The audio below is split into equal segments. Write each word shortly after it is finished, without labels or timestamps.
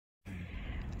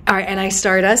All right, and I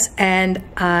start us, and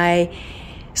I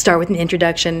start with an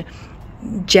introduction.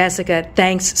 Jessica,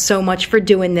 thanks so much for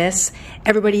doing this.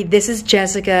 Everybody, this is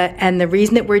Jessica, and the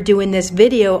reason that we're doing this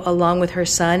video along with her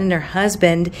son and her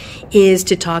husband is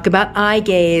to talk about eye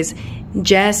gaze.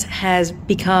 Jess has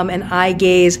become an eye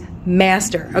gaze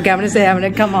master. Okay, I'm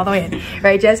gonna come all the way in,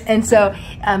 right, Jess? And so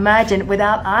imagine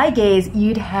without eye gaze,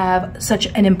 you'd have such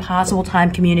an impossible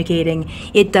time communicating.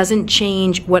 It doesn't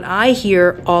change what I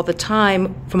hear all the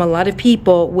time from a lot of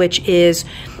people, which is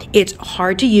it's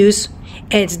hard to use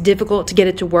and it's difficult to get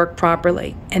it to work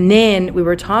properly. And then we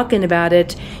were talking about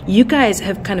it. You guys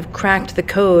have kind of cracked the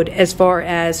code as far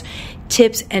as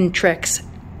tips and tricks.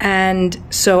 And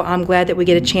so I'm glad that we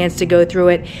get a chance to go through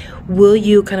it. Will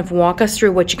you kind of walk us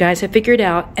through what you guys have figured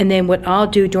out? And then what I'll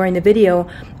do during the video,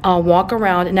 I'll walk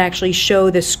around and actually show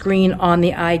the screen on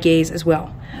the eye gaze as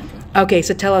well. Okay,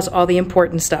 so tell us all the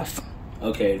important stuff.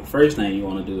 Okay, the first thing you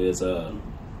want to do is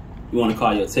you want to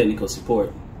call your technical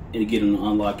support and get them to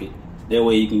unlock it. That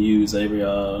way you can use all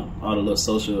the little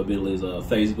social abilities,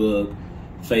 Facebook,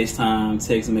 FaceTime,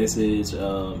 text message,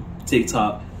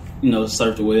 TikTok,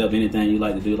 surf the web, anything you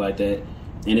like to do like that,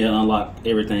 and it'll unlock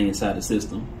everything inside the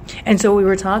system. And so we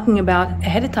were talking about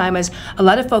ahead of time as a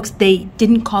lot of folks, they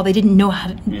didn't know how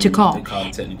to call. They call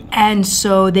it technical. And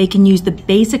so they can use the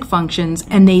basic functions,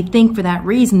 and they think for that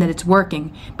reason that it's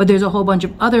working. But there's a whole bunch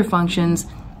of other functions,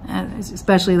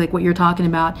 especially like what you're talking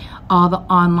about, all the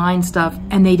online stuff,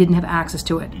 and they didn't have access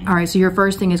to it. All right, so your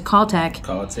first thing is call tech.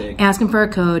 Call tech. Ask them for a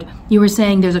code. You were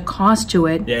saying there's a cost to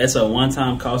it. Yeah, it's a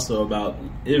one-time cost of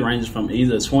it ranges from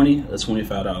either $20 or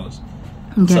 $25.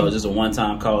 Okay. So it's just a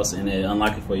one-time cost, and they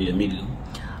unlock it for you immediately.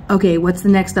 Okay, what's the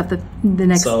next step?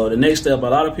 So the next step, a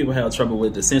lot of people have trouble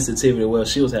with the sensitivity. Well,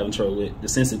 she was having trouble with the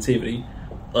sensitivity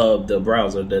of the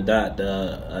browser, the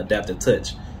adaptive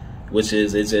touch, which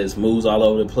is it just moves all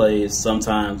over the place.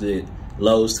 Sometimes it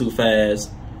loads too fast.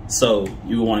 So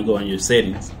you want to go in your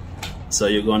settings. So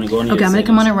you're going to go in your settings. Okay, I'm going to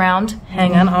come on around.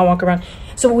 Hang on, I'll walk around.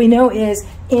 So what we know is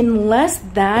unless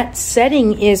that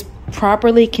setting is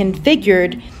properly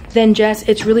configured, then Jess,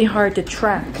 it's really hard to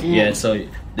track. Yeah, so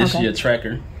this is your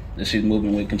tracker that she's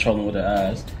moving with, controlling with her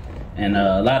eyes. And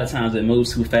a lot of times it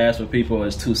moves too fast for people or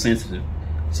it's too sensitive.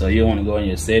 So you want to go in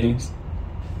your settings.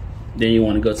 Then you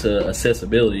want to go to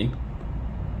accessibility,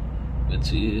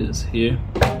 which is here.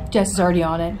 Jess is already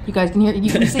on it. You guys can hear.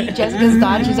 You can see Jessica's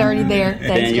dot. She's already there. Thanks,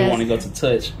 then you Jess. want to go to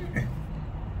touch,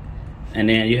 and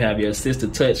then you have your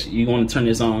assisted touch. You want to turn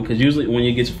this on because usually when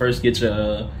you first get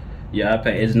your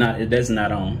iPad, that's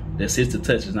not on. The assisted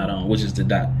touch is not on, which is the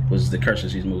dot, which is the cursor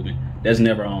she's moving. That's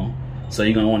never on. So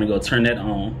you're gonna want to go turn that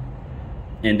on,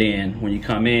 and then when you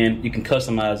come in, you can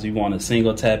customize. You want to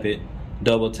single tap it,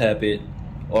 double tap it,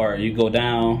 or you go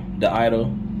down the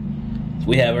idle.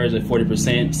 We have ours at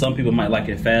 40%. Some people might like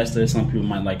it faster. Some people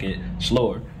might like it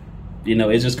slower.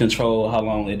 It's just control how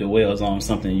long it dwells on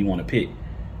something you want to pick.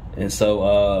 And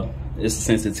so it's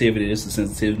sensitivity. It's the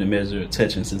sensitivity to measure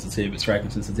touching sensitivity,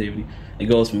 tracking sensitivity. It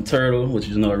goes from turtle, which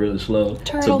is really slow,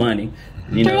 to bunny.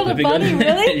 Turtle to bunny,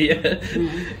 really?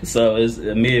 Yeah. So it's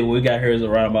mid. We got hers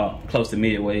around about close to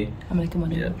midway. I'm gonna come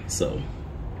on in. Yeah. So.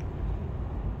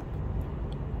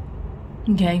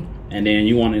 Okay. And then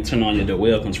you want to turn on your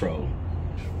dwell control.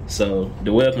 So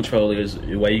the dwell control is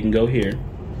the way you can go here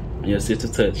on your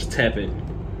assistive touch, tap it,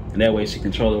 and that way she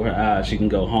controls over her eyes. She can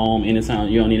go home anytime.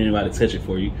 You don't need anybody to touch it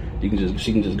for you. She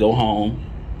can just go home,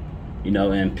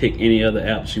 and pick any other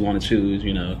app you want to choose.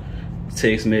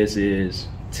 Text message,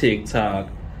 TikTok.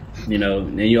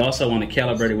 And you also want to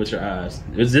calibrate it with your eyes.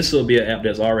 This will be an app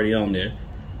that's already on there.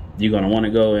 You're gonna want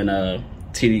to go in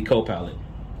TD Copilot.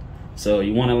 So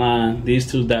you want to line these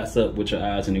two dots up with your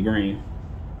eyes in the green,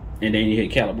 and then you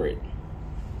hit calibrate.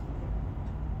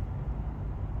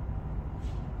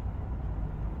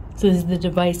 So the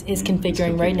device is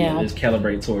configuring right now. It's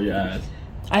calibrate toward your eyes.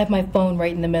 I have my phone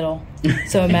right in the middle,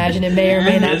 so imagine it may or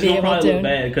may not be able to. Look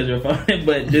bad because your phone,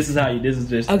 but this is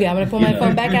just. Okay, I'm gonna pull my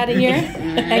phone back out of here,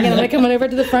 and I'm gonna come on over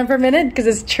to the front for a minute because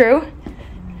it's true.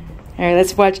 All right,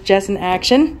 let's watch Jess in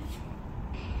action.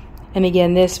 And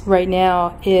again, this right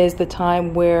now is the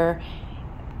time where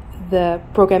the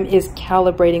program is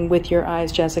calibrating with your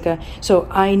eyes, Jessica. So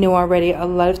I know already a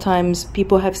lot of times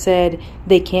people have said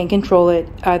they can't control it.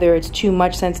 Either it's too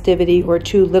much sensitivity or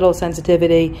too little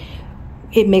sensitivity.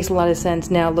 It makes a lot of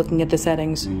sense now looking at the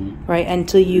settings, right?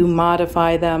 Until you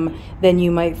modify them, then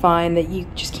you might find that you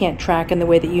just can't track in the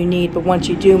way that you need. But once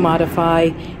you do modify,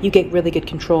 you get really good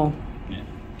control. Yeah.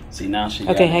 See, now she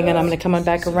Okay, hang on. I'm going to come on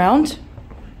back around.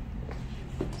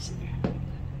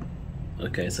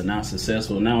 Okay, so now it's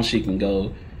successful. Now she can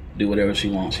go do whatever she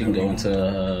wants. She can go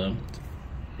into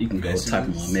You can go type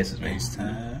them on message.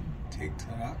 FaceTime,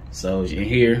 TikTok. So in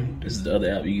here, this is the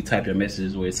other app. You can type your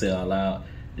messages where it say it out loud.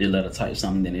 They let her type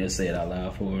something, then they'll say it out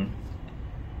loud for her.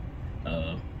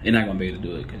 You're not gonna be able to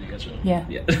do it because you got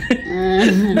your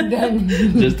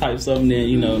Just type something,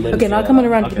 then Okay, now coming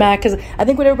around to the back, because I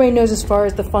think what everybody knows as far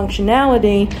as the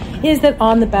functionality is that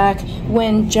on the back,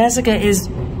 when Jessica is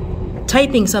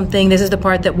typing something, this is the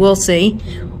part that we'll see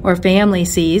or family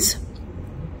sees,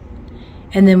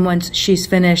 and then once she's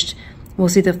finished, we'll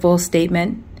see the full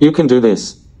statement. You can do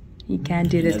this. You can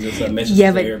do this. Just a message to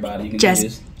everybody. You can do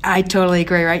this. I totally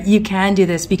agree, right? You can do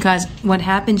this because what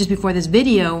happened just before this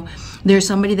video, there's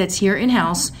somebody that's here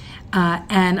in-house,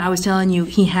 and I was telling you,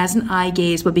 he has an eye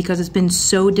gaze, but because it's been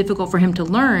so difficult for him to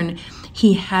learn,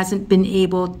 he hasn't been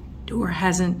able or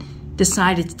hasn't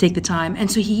decided to take the time. And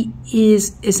so he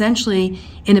is essentially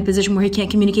in a position where he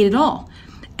can't communicate at all.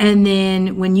 And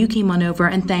then when you came on over,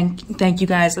 and thank you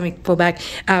guys, let me pull back,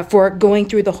 for going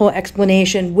through the whole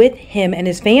explanation with him and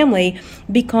his family,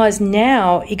 because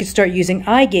now he could start using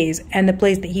eye gaze. And the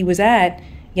place that he was at,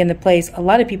 again, the place a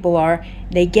lot of people are,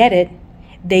 they get it.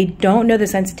 They don't know the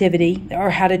sensitivity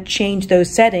or how to change those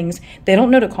settings. They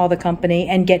don't know to call the company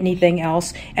and get anything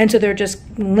else. And so they're just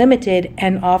limited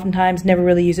and oftentimes never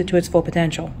really use it to its full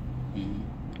potential.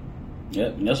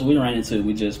 Yep, and that's what we ran into.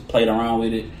 We just played around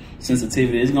with it.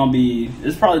 Sensitivity,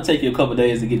 it's probably take you a couple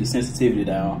days to get the sensitivity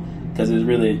down, because it's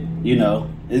really,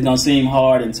 it's gonna seem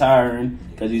hard and tiring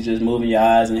because you're just moving your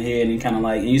eyes and head and kind of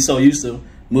like, and you're so used to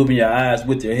moving your eyes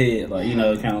with your head, like,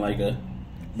 kind of like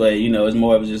but it's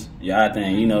more of just your eye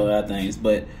thing, eye things,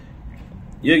 but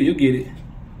you get it.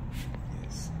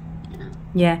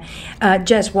 Yeah.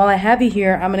 Jess, while I have you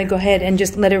here, I'm going to go ahead and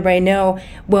just let everybody know,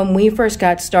 when we first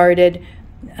got started,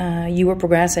 you were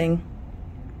progressing.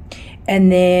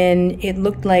 And then it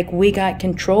looked like we got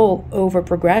control over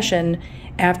progression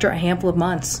after a handful of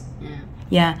months.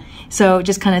 Yeah. So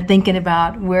just kind of thinking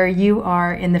about where you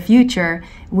are in the future,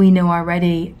 we know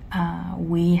already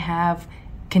we have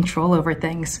control over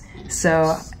things.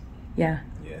 So, yeah.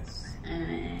 Yes.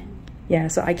 Yeah,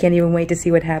 so I can't even wait to see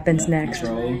what happens next.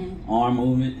 Control, arm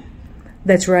movement.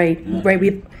 That's right. Yeah.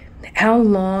 Right. How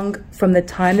long from the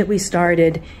time that we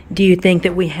started do you think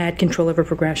that we had control over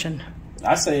progression?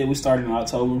 I say we started in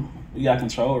October. We got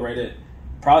control right at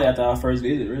probably after our first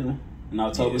visit, really, in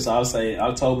October. So I would say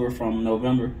October from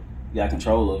November, we got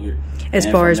control of it. As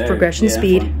far as progression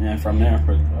speed? From there,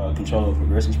 control of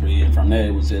progression speed. And from there,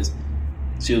 it was just,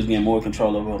 she was getting more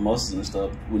control over her muscles and stuff.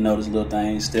 We noticed little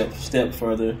things, step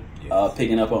further,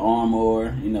 picking up her arm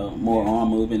more, more arm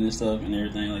movement and stuff and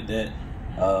everything like that.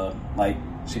 Like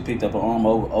she picked up her arm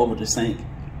over the sink,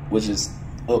 which is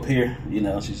up here. She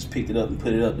just picked it up and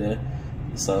put it up there.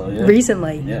 So yeah.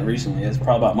 Recently? Yeah, recently. It's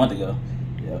probably about a month ago.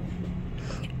 Yeah.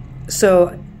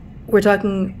 So we're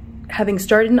talking, having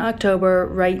started in October,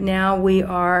 right now we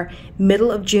are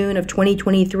middle of June of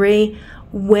 2023.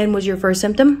 When was your first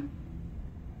symptom?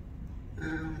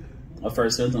 My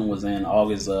first symptom was in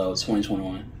August of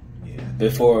 2021. Yeah.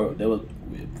 Before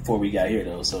we got here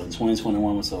though. So in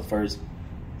 2021 was the first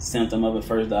symptom of it,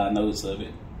 first diagnosis of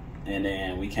it. And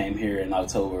then we came here in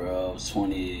October of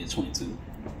 2022.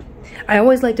 I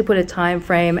always like to put a time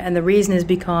frame, and the reason is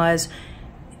because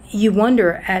you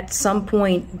wonder at some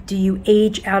point, do you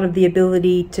age out of the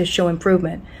ability to show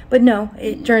improvement? But no,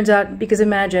 it turns out, because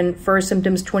imagine first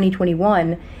symptoms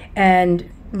 2021 and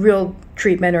real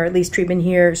treatment, or at least treatment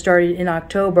here, started in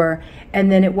October,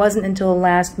 and then it wasn't until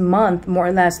last month, more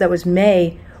or less, that was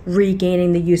May,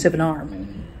 regaining the use of an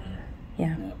arm.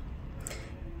 Yeah.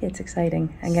 It's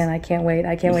exciting. Again, I can't wait.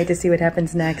 I can't wait to see what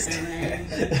happens next.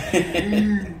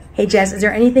 Hey, Jess, is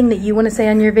there anything that you want to say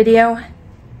on your video?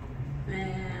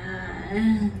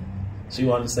 She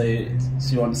wanted to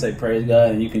say praise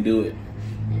God and you can do it.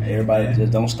 Everybody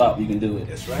just don't stop, you can do it.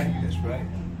 That's right, that's right.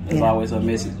 There's always a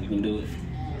message, you can do it.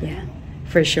 Yeah,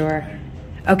 for sure.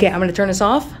 Okay, I'm going to turn us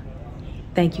off.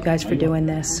 Thank you guys for doing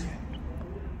this.